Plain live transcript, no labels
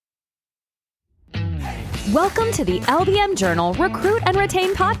Welcome to the LBM Journal Recruit and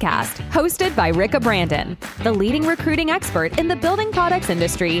Retain podcast, hosted by Ricka Brandon, the leading recruiting expert in the building products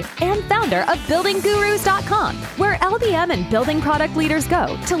industry and founder of BuildingGurus.com, where LBM and building product leaders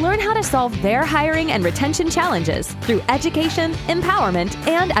go to learn how to solve their hiring and retention challenges through education, empowerment,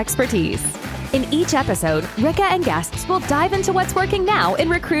 and expertise. In each episode, Ricka and guests will dive into what's working now in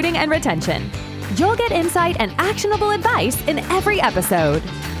recruiting and retention. You'll get insight and actionable advice in every episode.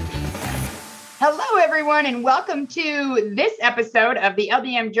 Hello, everyone, and welcome to this episode of the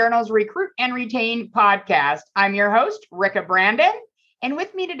LBM Journal's Recruit and Retain podcast. I'm your host, Ricka Brandon, and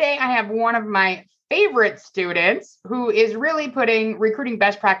with me today, I have one of my favorite students who is really putting recruiting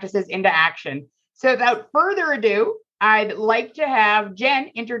best practices into action. So without further ado, I'd like to have Jen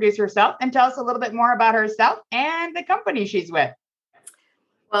introduce herself and tell us a little bit more about herself and the company she's with.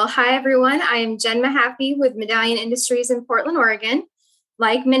 Well, hi, everyone. I am Jen Mahaffy with Medallion Industries in Portland, Oregon.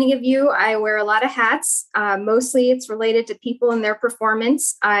 Like many of you, I wear a lot of hats. Mostly it's related to people and their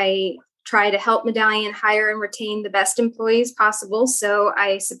performance. I try to help Medallion hire and retain the best employees possible. So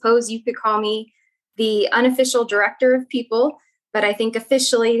I suppose you could call me the unofficial director of people, but I think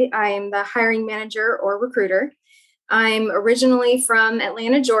officially I am the hiring manager or recruiter. I'm originally from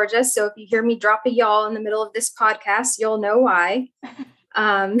Atlanta, Georgia. So if you hear me drop a y'all in the middle of this podcast, you'll know why.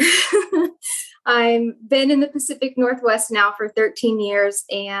 I've been in the Pacific Northwest now for 13 years,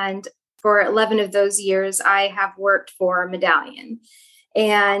 and for 11 of those years, I have worked for Medallion.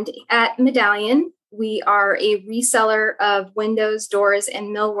 And at Medallion, we are a reseller of windows, doors,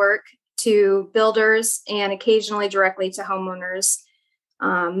 and millwork to builders and occasionally directly to homeowners.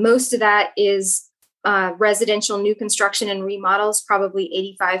 Most of that is residential new construction and remodels.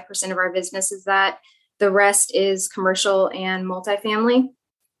 Probably 85% of our business is that. The rest is commercial and multifamily.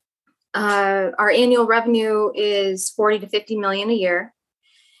 Our annual revenue is 40 to 50 million a year.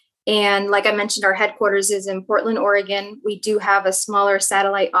 And like I mentioned, our headquarters is in Portland, Oregon. We do have a smaller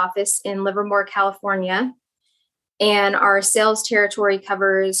satellite office in Livermore, California. And our sales territory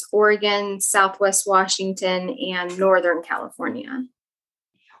covers Oregon, Southwest Washington, and Northern California.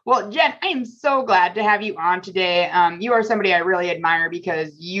 Well, Jen, I am so glad to have you on today. You are somebody I really admire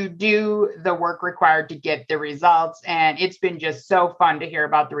because you do the work required to get the results. And it's been just so fun to hear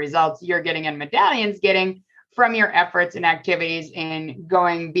about the results you're getting and Medallion's getting from your efforts and activities in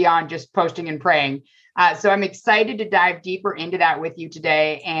going beyond just posting and praying. So I'm excited to dive deeper into that with you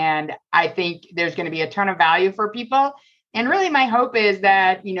today. And I think there's going to be a ton of value for people. And really, my hope is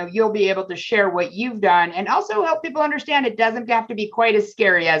that, you'll be able to share what you've done and also help people understand it doesn't have to be quite as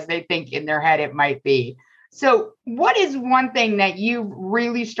scary as they think in their head it might be. So what is one thing that you've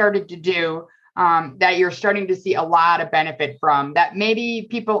really started to do that you're starting to see a lot of benefit from that maybe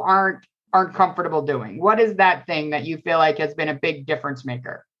people aren't comfortable doing? What is that thing that you feel like has been a big difference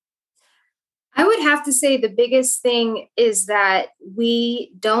maker? I would have to say the biggest thing is that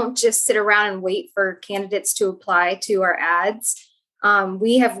we don't just sit around and wait for candidates to apply to our ads.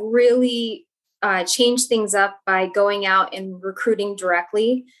 We have really changed things up by going out and recruiting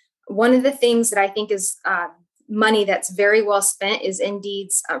directly. One of the things that I think is money that's very well spent is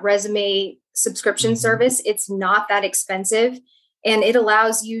Indeed's resume subscription service. It's not that expensive. And it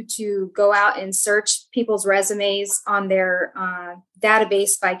allows you to go out and search people's resumes on their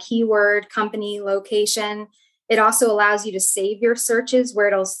database by keyword, company, location. It also allows you to save your searches where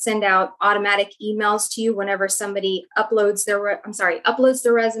it'll send out automatic emails to you whenever somebody uploads their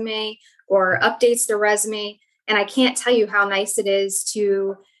resume or updates their resume. And I can't tell you how nice it is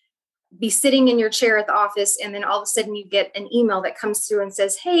to be sitting in your chair at the office, and then all of a sudden you get an email that comes through and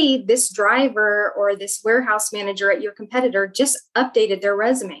says, hey, this driver or this warehouse manager at your competitor just updated their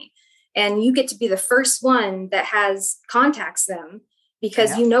resume. And you get to be the first one that contacts them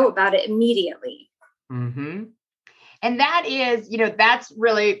because you know about it immediately. Mm-hmm. And that is, that's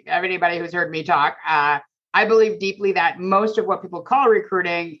really anybody who's heard me talk. I believe deeply that most of what people call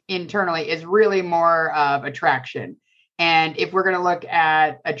recruiting internally is really more of attraction. And if we're going to look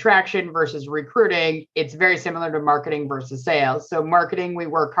at attraction versus recruiting, it's very similar to marketing versus sales. So marketing, we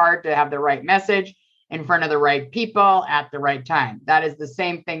work hard to have the right message in front of the right people at the right time. That is the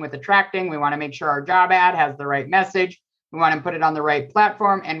same thing with attracting. We want to make sure our job ad has the right message. We want to put it on the right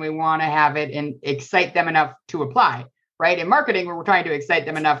platform, and we want to have it and excite them enough to apply, right? In marketing, we're trying to excite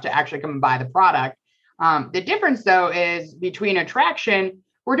them enough to actually come and buy the product. The difference, though, is between attraction,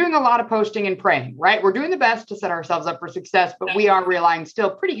 we're doing a lot of posting and praying, right? We're doing the best to set ourselves up for success, but we are relying still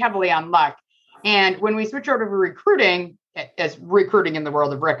pretty heavily on luck. And when we switch over to recruiting, as recruiting in the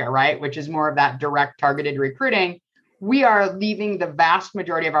world of Ricka, right, which is more of that direct targeted recruiting, we are leaving the vast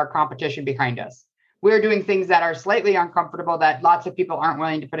majority of our competition behind us. we're doing things that are slightly uncomfortable that lots of people aren't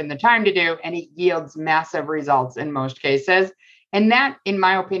willing to put in the time to do, and it yields massive results in most cases. And that, in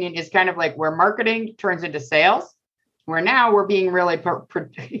my opinion, is kind of like where marketing turns into sales, where now we're being really,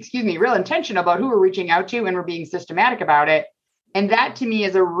 real intentional about who we're reaching out to, and we're being systematic about it. And that to me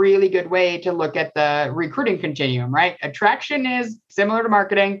is a really good way to look at the recruiting continuum, right? Attraction is similar to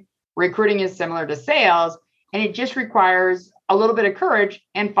marketing, recruiting is similar to sales, and it just requires a little bit of courage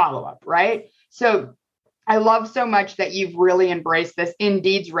and follow-up, right? So I love so much that you've really embraced this.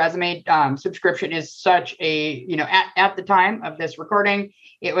 Indeed's resume subscription is such a, at the time of this recording,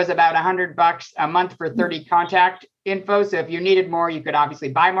 it was about $100 a month for 30 contact info. So if you needed more, you could obviously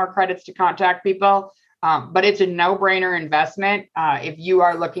buy more credits to contact people. But it's a no-brainer investment if you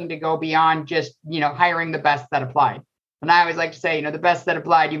are looking to go beyond just, hiring the best that applied. And I always like to say, the best that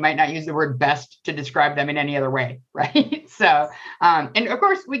applied, you might not use the word best to describe them in any other way, right? So, and of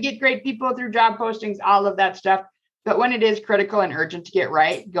course, we get great people through job postings, all of that stuff. But when it is critical and urgent to get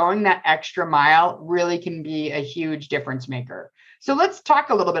right, going that extra mile really can be a huge difference maker. So let's talk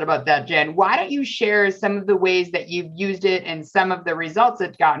a little bit about that, Jen. Why don't you share some of the ways that you've used it and some of the results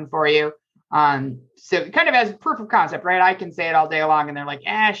it's gotten for you? So kind of as proof of concept, right? I can say it all day long and they're like,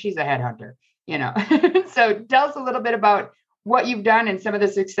 she's a headhunter. So tell us a little bit about what you've done and some of the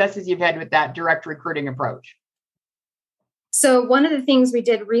successes you've had with that direct recruiting approach. So one of the things we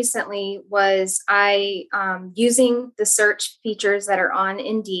did recently was using the search features that are on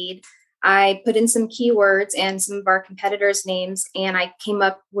Indeed, I put in some keywords and some of our competitors' names, and I came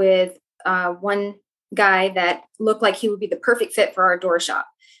up with one guy that looked like he would be the perfect fit for our door shop.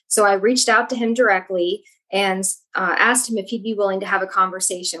 So I reached out to him directly and asked him if he'd be willing to have a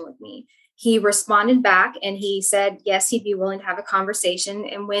conversation with me. He responded back and he said, yes, he'd be willing to have a conversation.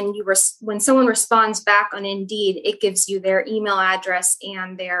 And when someone responds back on Indeed, it gives you their email address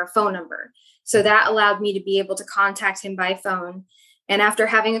and their phone number. So that allowed me to be able to contact him by phone. And after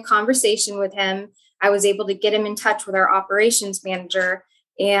having a conversation with him, I was able to get him in touch with our operations manager.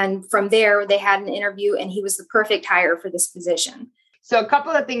 And from there, they had an interview and he was the perfect hire for this position. So a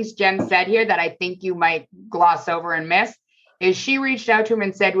couple of things Jen said here that I think you might gloss over and miss is she reached out to him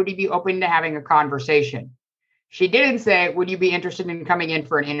and said, would he be open to having a conversation? She didn't say, would you be interested in coming in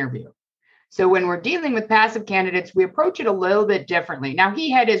for an interview? So when we're dealing with passive candidates, we approach it a little bit differently. Now,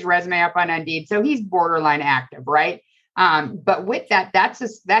 he had his resume up on Indeed, so he's borderline active, right? But with that, that's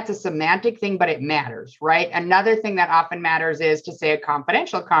a semantic thing, but it matters, right? Another thing that often matters is to say a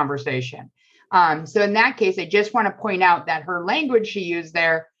confidential conversation. So in that case, I just want to point out that her language she used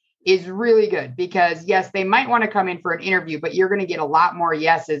there is really good because yes, they might want to come in for an interview, but you're going to get a lot more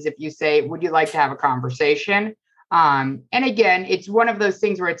yeses if you say, would you like to have a conversation? And again, it's one of those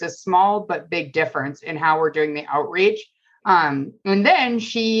things where it's a small but big difference in how we're doing the outreach. And then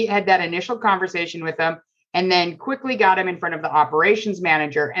she had that initial conversation with them and then quickly got him in front of the operations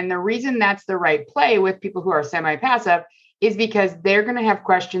manager. And the reason that's the right play with people who are semi-passive is because they're going to have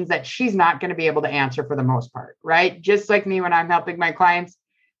questions that she's not going to be able to answer for the most part, right? Just like me when I'm helping my clients,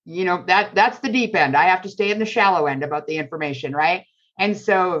 that's the deep end. I have to stay in the shallow end about the information, right? And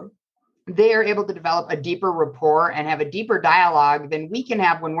so they are able to develop a deeper rapport and have a deeper dialogue than we can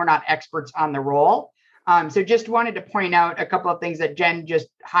have when we're not experts on the role. So just wanted to point out a couple of things that Jen just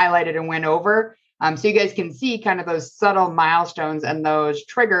highlighted and went over. So you guys can see kind of those subtle milestones and those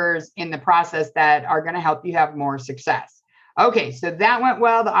triggers in the process that are going to help you have more success. Okay, so that went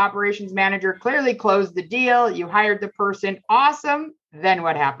well. The operations manager clearly closed the deal. You hired the person. Awesome. Then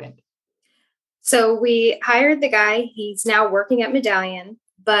what happened? So we hired the guy. He's now working at Medallion,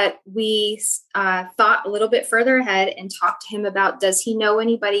 but we thought a little bit further ahead and talked to him about, does he know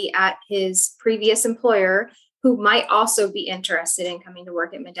anybody at his previous employer who might also be interested in coming to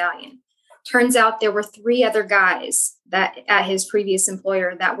work at Medallion? Turns out there were 3 other guys that at his previous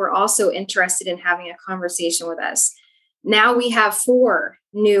employer that were also interested in having a conversation with us. Now we have 4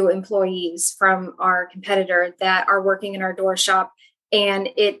 new employees from our competitor that are working in our door shop. And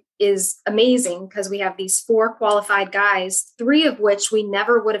it is amazing because we have these 4 qualified guys, 3 of which we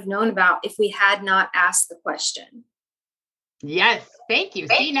never would have known about if we had not asked the question. Yes, thank you.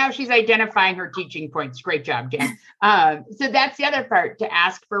 See, now she's identifying her teaching points. Great job, Jen. So that's the other part, to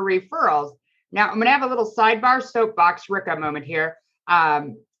ask for referrals. Now I'm going to have a little sidebar soapbox Ricka moment here.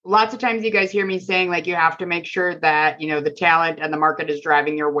 Lots of times you guys hear me saying like you have to make sure that, the talent and the market is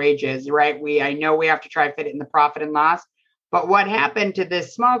driving your wages, right? I know we have to try to fit it in the profit and loss. But what happened to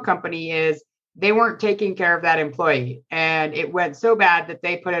this small company is they weren't taking care of that employee. And it went so bad that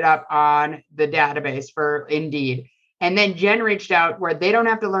they put it up on the database for Indeed. And then Jen reached out where they don't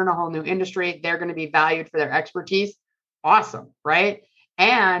have to learn a whole new industry. They're going to be valued for their expertise. Awesome, right?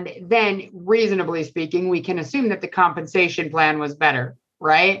 And then reasonably speaking, we can assume that the compensation plan was better,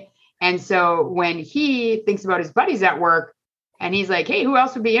 right? And so when he thinks about his buddies at work and he's like, hey, who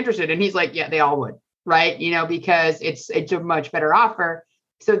else would be interested? And he's like, yeah, they all would, right? Because it's a much better offer.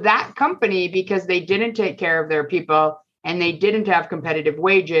 So that company, because they didn't take care of their people and they didn't have competitive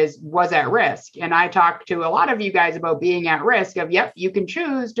wages, was at risk. And I talked to a lot of you guys about being at risk of, yep, you can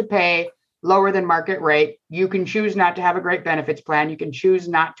choose to pay lower than market rate. You can choose not to have a great benefits plan. You can choose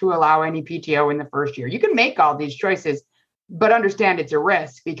not to allow any PTO in the first year. You can make all these choices, but understand it's a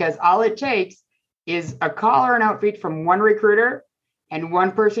risk, because all it takes is a call or an outreach from one recruiter, and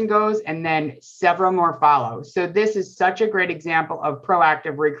one person goes and then several more follow. So this is such a great example of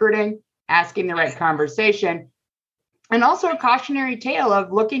proactive recruiting, asking the right conversation, and also a cautionary tale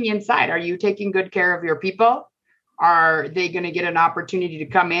of looking inside. Are you taking good care of your people? Are they going to get an opportunity to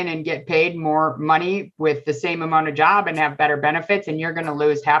come in and get paid more money with the same amount of job and have better benefits, and you're going to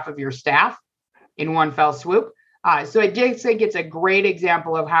lose half of your staff in one fell swoop? So I just think it's a great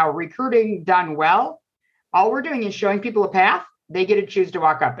example of how recruiting done well, all we're doing is showing people a path. They get to choose to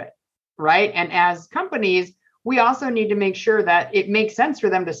walk up it, right? And as companies, we also need to make sure that it makes sense for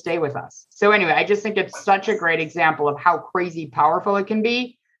them to stay with us. So anyway, I just think it's such a great example of how crazy powerful it can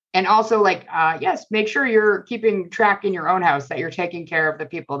be. And also, yes, make sure you're keeping track in your own house, that you're taking care of the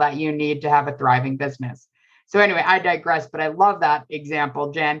people that you need to have a thriving business. So anyway, I digress, but I love that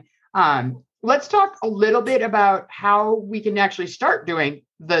example, Jen. Let's talk a little bit about how we can actually start doing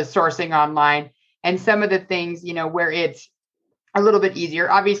the sourcing online and some of the things, where it's a little bit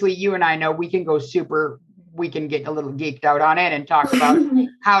easier. Obviously, you and I know we can get a little geeked out on it and talk about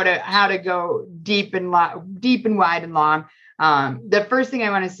how to go deep and wide and long. The first thing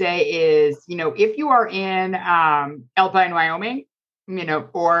I want to say is, if you are in Alpine, Wyoming,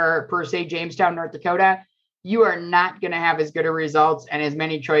 or per se Jamestown, North Dakota, you are not going to have as good a results and as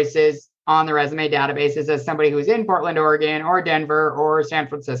many choices on the resume databases as somebody who's in Portland, Oregon, or Denver, or San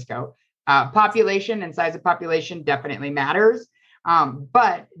Francisco. Population and size of population definitely matters,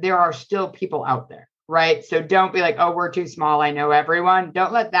 but there are still people out there, right? So don't be like, oh, we're too small, I know everyone.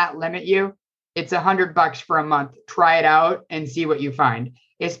 Don't let that limit you. It's $100 for a month. Try it out and see what you find,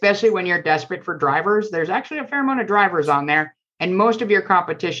 especially when you're desperate for drivers. There's actually a fair amount of drivers on there, and most of your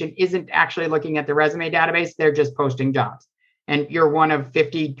competition isn't actually looking at the resume database. They're just posting jobs, and you're one of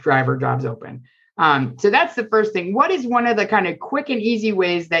 50 driver jobs open. So that's the first thing. What is one of the kind of quick and easy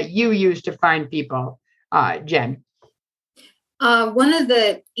ways that you use to find people, Jen? One of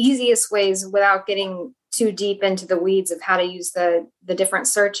the easiest ways, without getting too deep into the weeds of how to use the different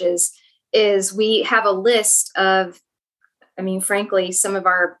searches, is we have a list of, frankly, some of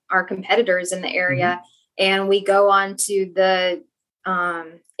our competitors in the area, and we go on to the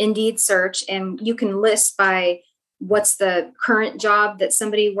Indeed search, and you can list by what's the current job that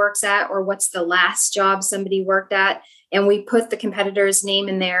somebody works at, or what's the last job somebody worked at. And we put the competitor's name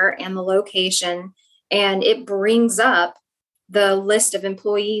in there and the location, and it brings up the list of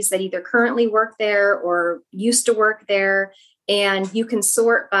employees that either currently work there or used to work there. And you can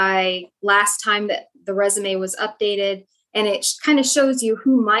sort by last time that the resume was updated. And it kind of shows you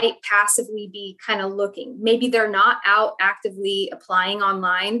who might passively be kind of looking. Maybe they're not out actively applying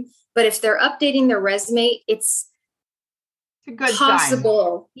online, but if they're updating their resume, it's a good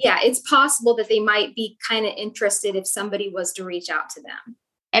possible. Sign. Yeah, it's possible that they might be kind of interested if somebody was to reach out to them.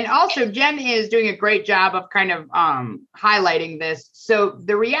 And also, Jen is doing a great job of kind of highlighting this. So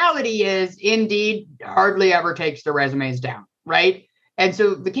the reality is, Indeed hardly ever takes the resumes down, right? And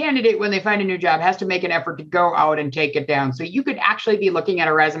so the candidate, when they find a new job, has to make an effort to go out and take it down. So you could actually be looking at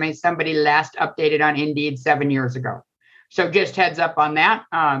a resume somebody last updated on Indeed 7 years ago. So just heads up on that.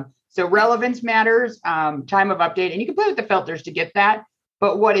 So relevance matters, time of update, and you can play with the filters to get that.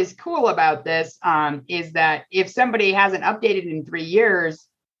 But what is cool about this is that if somebody hasn't updated in 3 years,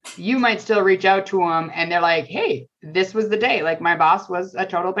 you might still reach out to them and they're like, hey, this was the day. Like, my boss was a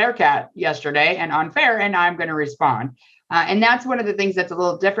total bearcat yesterday and unfair, and I'm going to respond. And that's one of the things that's a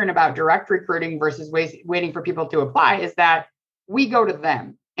little different about direct recruiting versus waiting for people to apply, is that we go to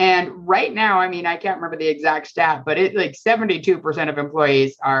them. And right now, I can't remember the exact stat, but it's like 72% of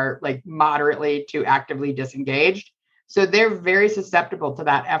employees are like moderately to actively disengaged. So they're very susceptible to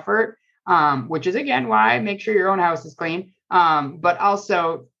that effort, which is, again, why make sure your own house is clean. But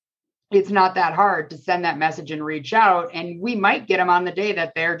also, it's not that hard to send that message and reach out. And we might get them on the day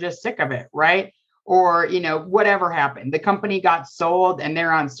that they're just sick of it, right? Or, whatever happened. The company got sold and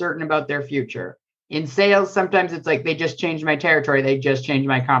they're uncertain about their future. In sales, sometimes it's like, they just changed my territory. They just changed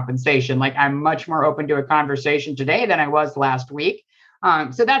my compensation. Like, I'm much more open to a conversation today than I was last week.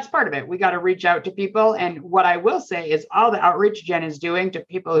 So that's part of it. We got to reach out to people. And what I will say is all the outreach Jen is doing to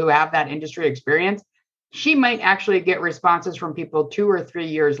people who have that industry experience, she might actually get responses from people 2 or 3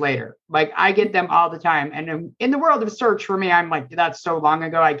 years later. Like I get them all the time. And in the world of search for me, I'm like, that's so long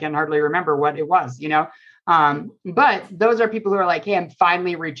ago, I can hardly remember what it was, but those are people who are like, hey, I'm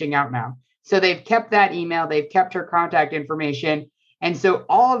finally reaching out now. So they've kept that email, they've kept her contact information. And so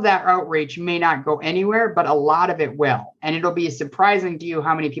all of that outreach may not go anywhere, but a lot of it will. And it'll be surprising to you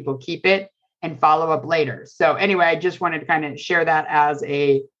how many people keep it and follow up later. So anyway, I just wanted to kind of share that as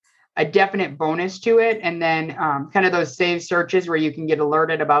a definite bonus to it. And then kind of those saved searches where you can get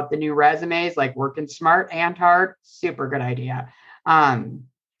alerted about the new resumes, like working smart and hard, super good idea.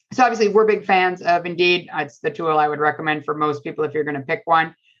 So obviously we're big fans of Indeed. It's the tool I would recommend for most people if you're going to pick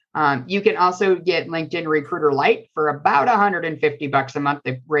one. You can also get LinkedIn Recruiter Lite for about $150 a month.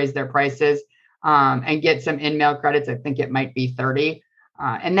 They've raised their prices and get some in-mail credits. I think it might be 30.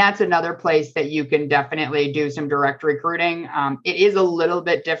 And that's another place that you can definitely do some direct recruiting. It is a little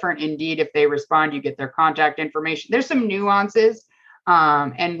bit different. Indeed, if they respond, you get their contact information. There's some nuances.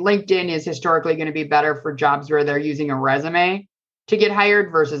 And LinkedIn is historically going to be better for jobs where they're using a resume to get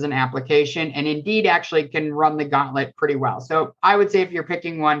hired versus an application. And Indeed actually can run the gauntlet pretty well. So I would say if you're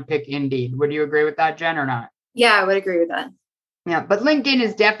picking one, pick Indeed. Would you agree with that, Jen, or not? Yeah, I would agree with that. Yeah, but LinkedIn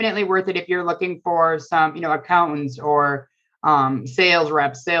is definitely worth it if you're looking for some, accountants or sales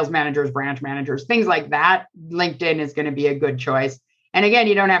reps, sales managers, branch managers, things like that. LinkedIn is going to be a good choice. And again,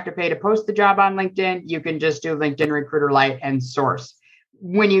 you don't have to pay to post the job on LinkedIn. You can just do LinkedIn Recruiter Lite and source.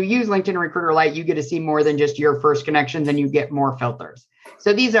 When you use LinkedIn Recruiter Lite, you get to see more than just your first connections and you get more filters.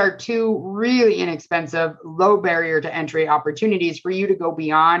 So these are two really inexpensive, low barrier to entry opportunities for you to go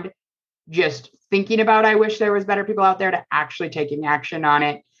beyond just thinking about, I wish there was better people out there, to actually taking action on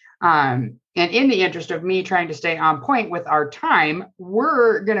it. And in the interest of me trying to stay on point with our time,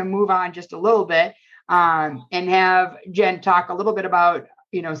 we're going to move on just a little bit and have Jen talk a little bit about,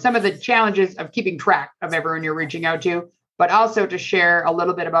 some of the challenges of keeping track of everyone you're reaching out to, but also to share a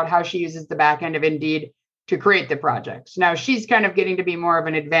little bit about how she uses the back end of Indeed to create the projects. Now, she's kind of getting to be more of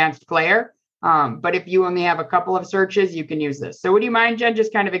an advanced player, but if you only have a couple of searches, you can use this. So would you mind, Jen,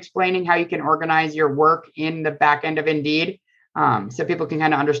 just kind of explaining how you can organize your work in the back end of Indeed so people can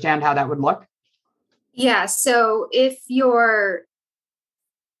kind of understand how that would look? Yeah. So if you're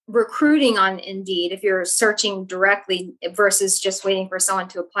recruiting on Indeed, if you're searching directly versus just waiting for someone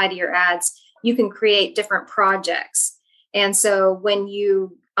to apply to your ads, you can create different projects. And so when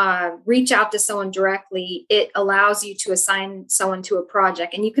you reach out to someone directly, it allows you to assign someone to a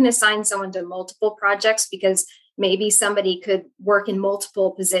project, and you can assign someone to multiple projects because maybe somebody could work in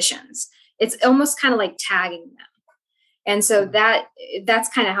multiple positions. It's almost kind of like tagging them. And so that's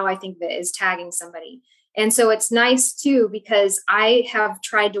kind of how I think of it, is tagging somebody. And so it's nice too, because I have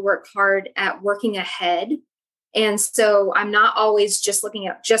tried to work hard at working ahead. And so I'm not always just looking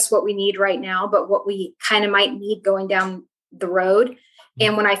at just what we need right now, but what we kind of might need going down the road.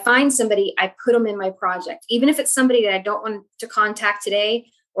 And when I find somebody, I put them in my project, even if it's somebody that I don't want to contact today,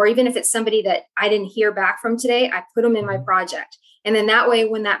 or even if it's somebody that I didn't hear back from today, I put them in my project. And then that way,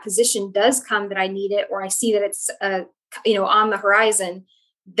 when that position does come that I need it, or I see that it's on the horizon,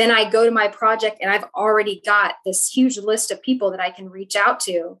 then I go to my project and I've already got this huge list of people that I can reach out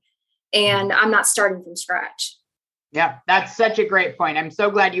to, and I'm not starting from scratch. Yeah, that's such a great point. I'm so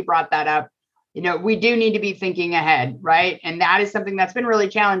glad you brought that up. We do need to be thinking ahead, right? And that is something that's been really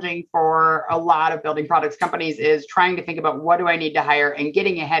challenging for a lot of building products companies, is trying to think about what do I need to hire and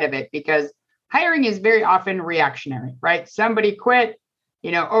getting ahead of it, because hiring is very often reactionary, right? Somebody quit,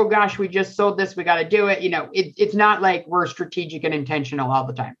 oh gosh, we just sold this, we got to do it. It's not like we're strategic and intentional all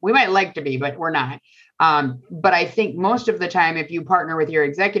the time. We might like to be, but we're not. But I think most of the time, if you partner with your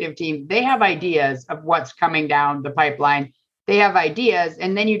executive team, they have ideas of what's coming down the pipeline. They have ideas.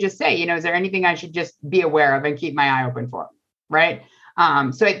 And then you just say, is there anything I should just be aware of and keep my eye open for? Right.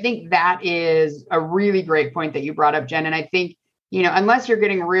 So I think that is a really great point that you brought up, Jen. And I think, unless you're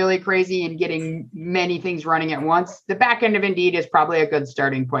getting really crazy and getting many things running at once, the back end of Indeed is probably a good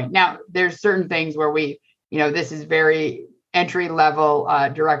starting point. Now, there's certain things where this is very entry level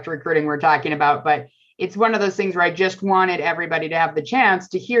direct recruiting we're talking about, but it's one of those things where I just wanted everybody to have the chance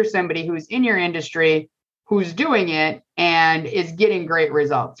to hear somebody who's in your industry, who's doing it and is getting great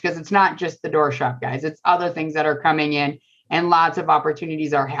results, because it's not just the door shop guys, it's other things that are coming in and lots of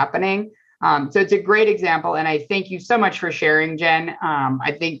opportunities are happening. So it's a great example. And I thank you so much for sharing, Jen.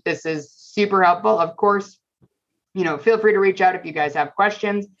 I think this is super helpful. Of course, feel free to reach out if you guys have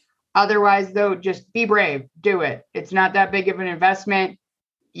questions. Otherwise, though, just be brave, do it. It's not that big of an investment.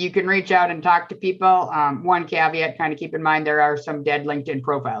 you can reach out and talk to people. One caveat, kind of keep in mind, there are some dead LinkedIn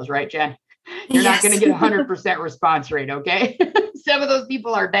profiles, right, Jen? You're not going to get 100% response rate, okay? Some of those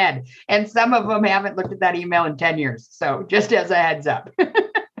people are dead, and some of them haven't looked at that email in 10 years. So just as a heads up.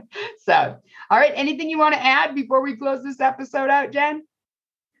 So, all right, anything you want to add before we close this episode out, Jen?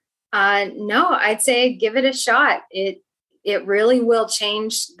 No, I'd say give it a shot. It really will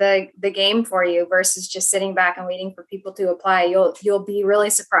change the game for you versus just sitting back and waiting for people to apply. You'll be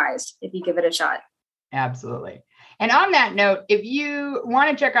really surprised if you give it a shot. Absolutely. And on that note, if you want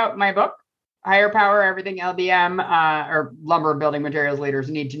to check out my book, Higher Power, Everything LBM or Lumber and Building Materials Leaders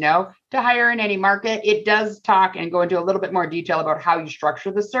Need to Know to Hire in Any Market, it does talk and go into a little bit more detail about how you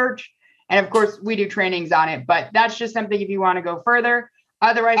structure the search. And of course, we do trainings on it, but that's just something if you want to go further.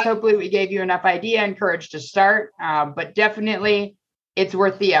 Otherwise, hopefully we gave you enough idea and courage to start, but definitely it's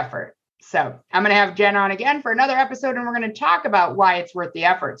worth the effort. So I'm going to have Jen on again for another episode, and we're going to talk about why it's worth the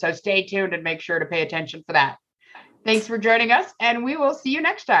effort. So stay tuned and make sure to pay attention for that. Thanks for joining us, and we will see you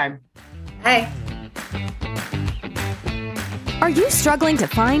next time. Hey. Are you struggling to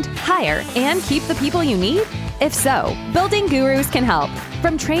find, hire, and keep the people you need? If so, Building Gurus can help.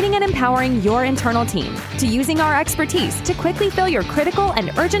 From training and empowering your internal team to using our expertise to quickly fill your critical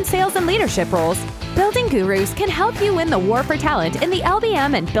and urgent sales and leadership roles, Building Gurus can help you win the war for talent in the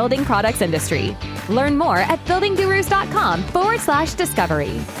LBM and building products industry. Learn more at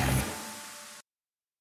buildinggurus.com/discovery.